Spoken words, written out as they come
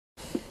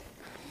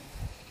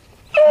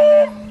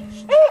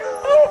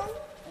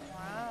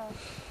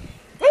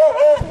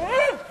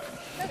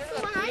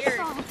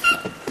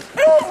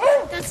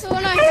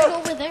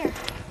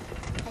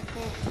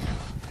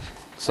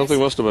Something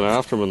must have been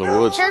after him in the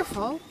woods.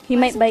 Careful. He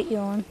might bite you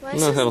on. No,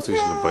 I don't think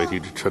he's going to bite.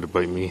 He'd try to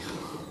bite me.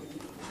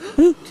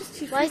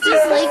 Why is his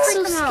leg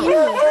so skinny?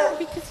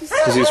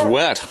 Because he's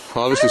wet.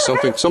 Obviously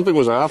something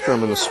was after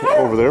him in the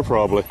over there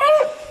probably.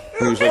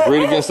 And he was like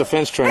right against the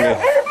fence trying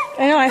to...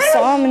 I know, I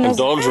saw him. And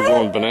dogs are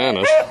going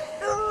bananas.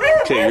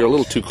 Okay, you're a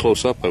little too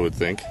close up, I would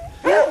think.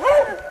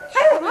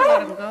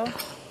 Let him go.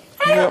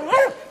 Yep.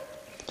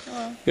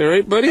 You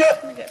alright, buddy?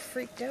 I'm gonna get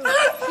freaked out.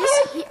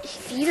 His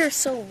feet are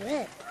so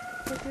wet.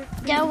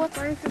 Yeah, what's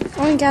wrong?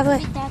 Oh, and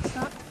Gavin. That's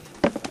not.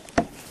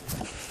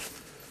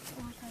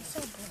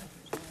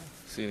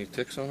 See any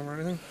ticks on him or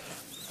anything?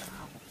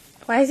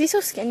 Why is he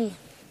so skinny?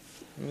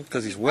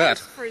 Because he's wet.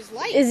 For his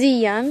life. Is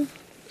he young?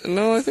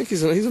 No, I think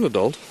he's an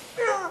adult.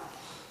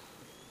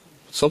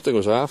 Something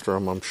was after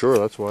him, I'm sure.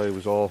 That's why he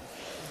was all...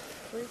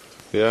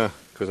 Yeah,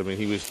 because I mean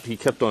he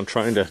kept on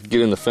trying to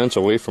get in the fence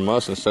away from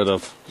us instead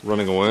of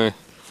running away.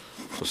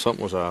 So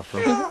something was after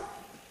him. What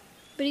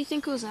do you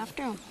think was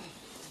after him?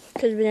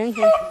 Could be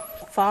anything.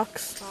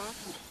 Fox.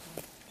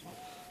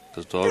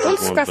 Those dogs Don't are going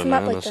scruff him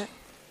up like bananas. that.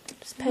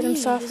 Just pet him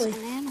softly. He's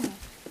an animal.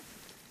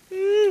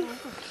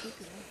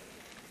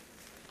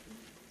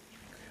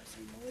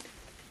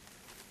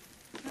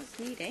 That's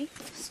neat, eh?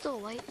 Still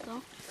light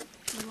though.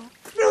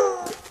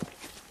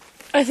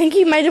 I think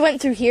he might have went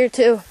through here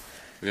too.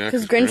 Yeah,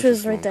 'Cause Grinch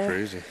was right going there.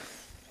 Crazy.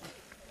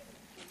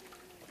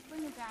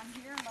 Bring it down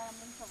here and let him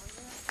link over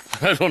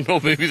there. I don't know.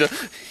 Maybe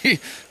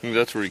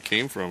that's where he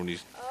came from. And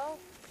he's...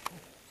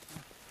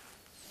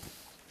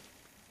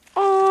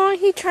 Oh,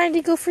 he tried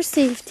to go for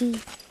safety.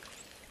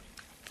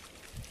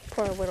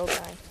 Poor little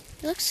guy.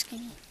 He looks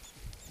skinny.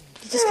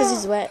 Just because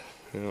he's wet.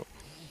 Yep.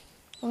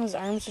 Oh, his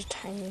arms are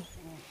tiny.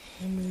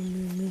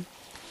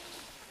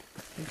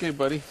 Okay,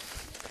 buddy.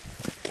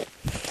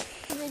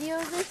 Video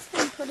of this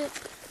and put it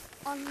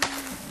on one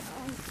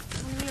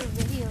of your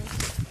videos.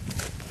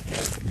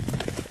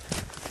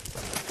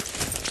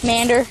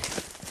 Mander.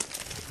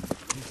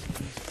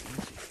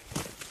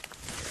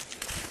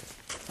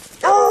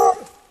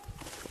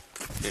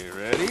 Okay,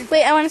 ready?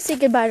 Wait, I want to say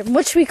goodbye to him.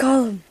 What should we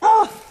call him?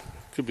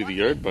 Could be the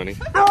yard bunny.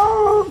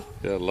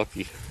 Yeah,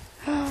 Lucky.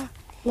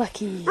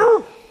 Lucky.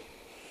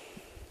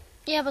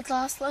 Yeah, but the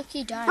last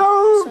Lucky died,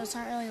 so it's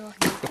not really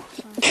Lucky.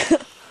 So.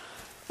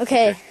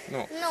 Okay.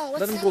 No. No,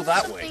 Let him go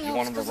that way. You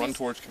want him to run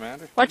towards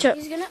Commander? Watch out.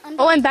 He's gonna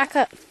Oh, and back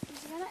up.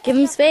 Give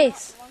him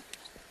space.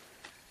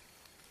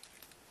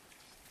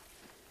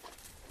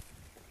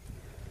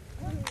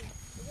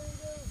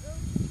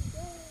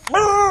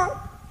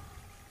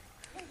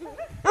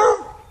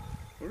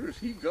 Where is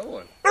he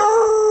going?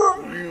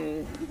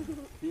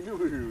 He knew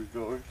where he was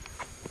going.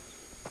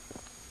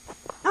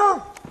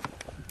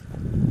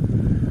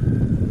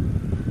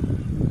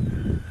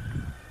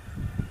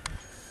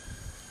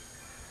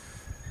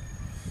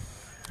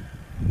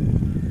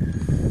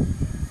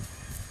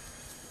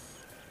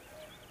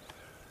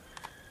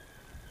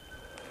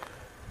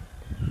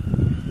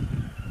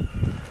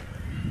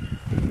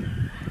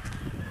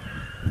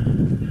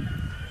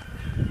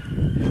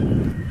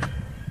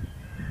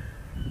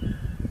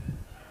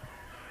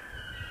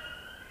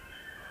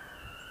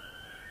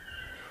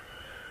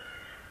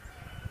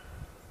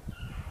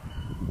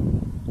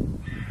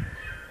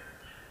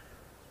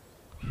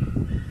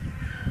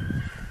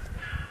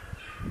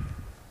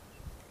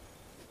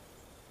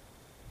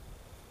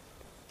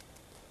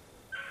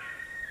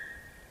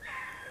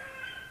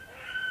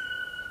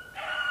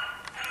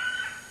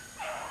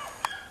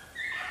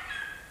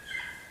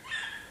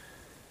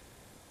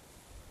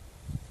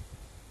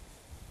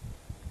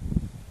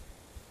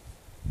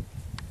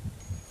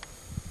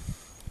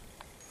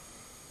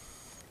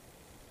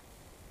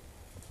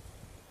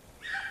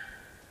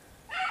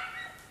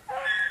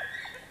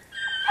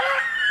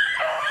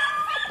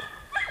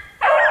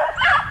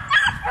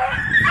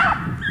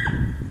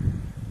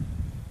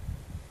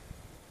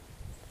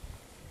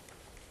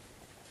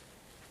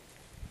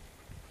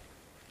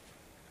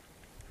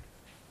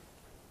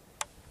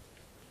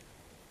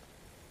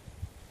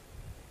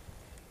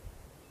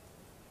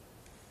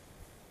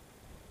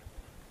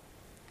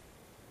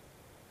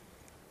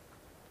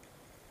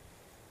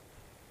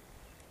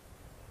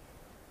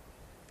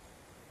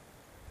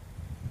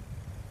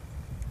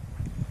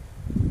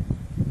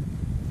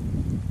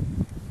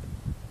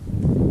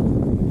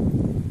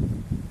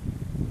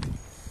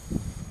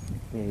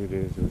 It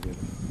is again.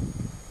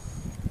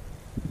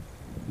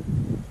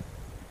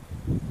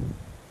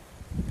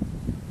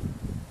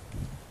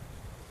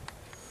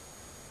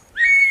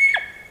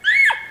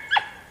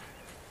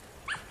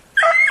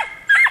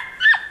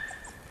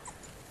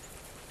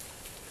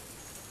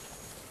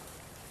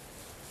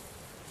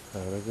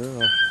 Atta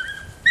girl.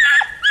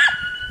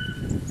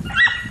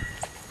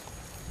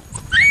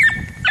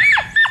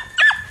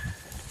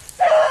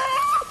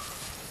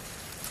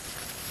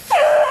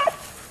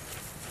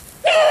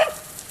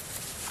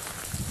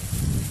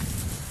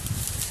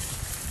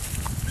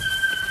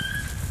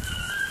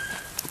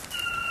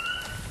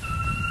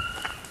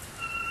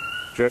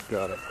 Jet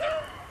got it.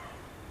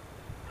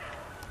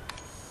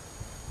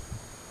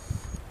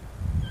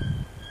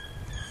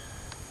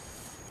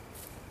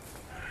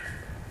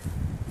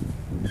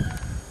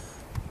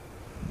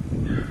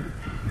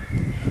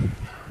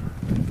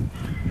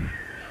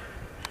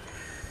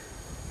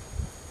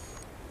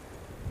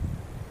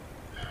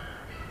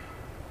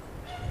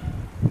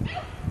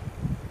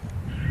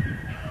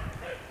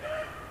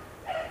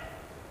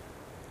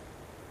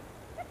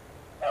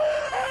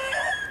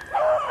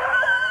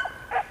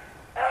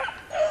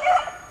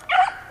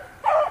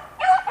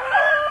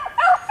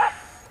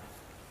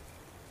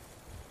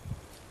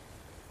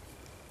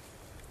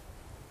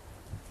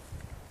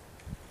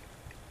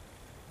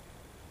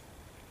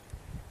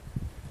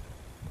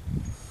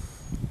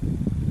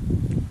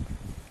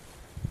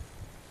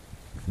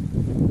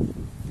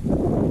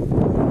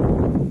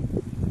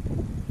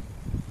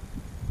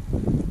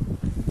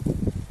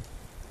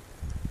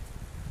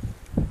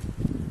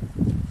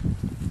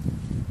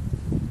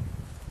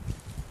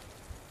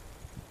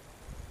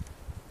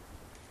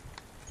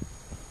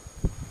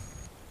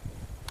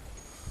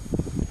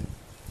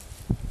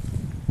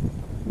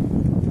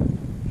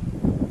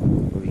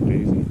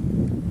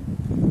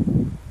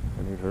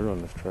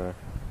 on this track.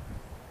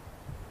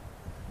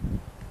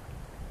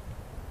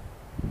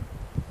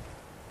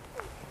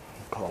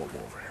 Call him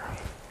over here.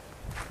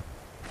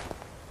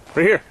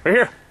 Right here, right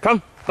here.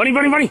 Come, bunny,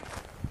 bunny, bunny.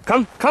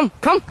 Come, come,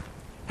 come.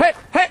 Hey,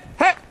 hey,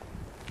 hey.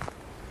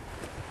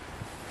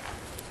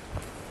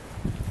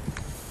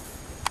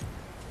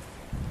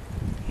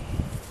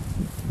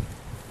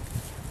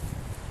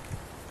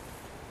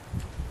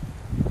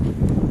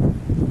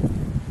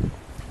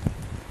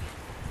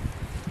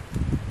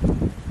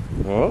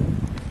 What?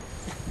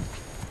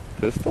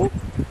 Pistol?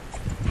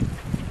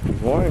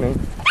 He's whining.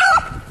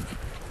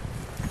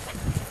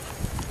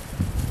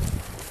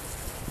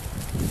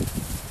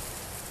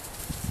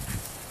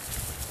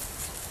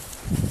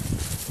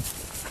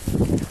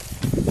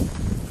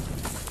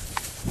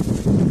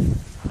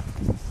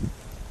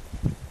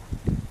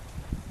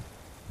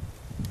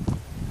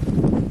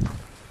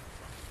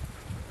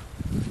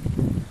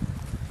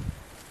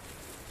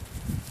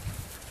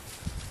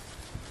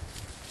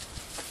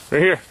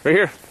 Right here, right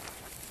here.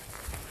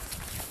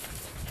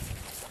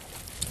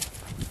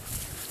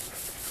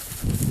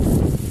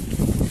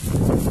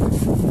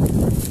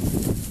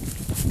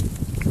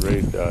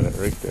 Ray's got it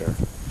right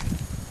there.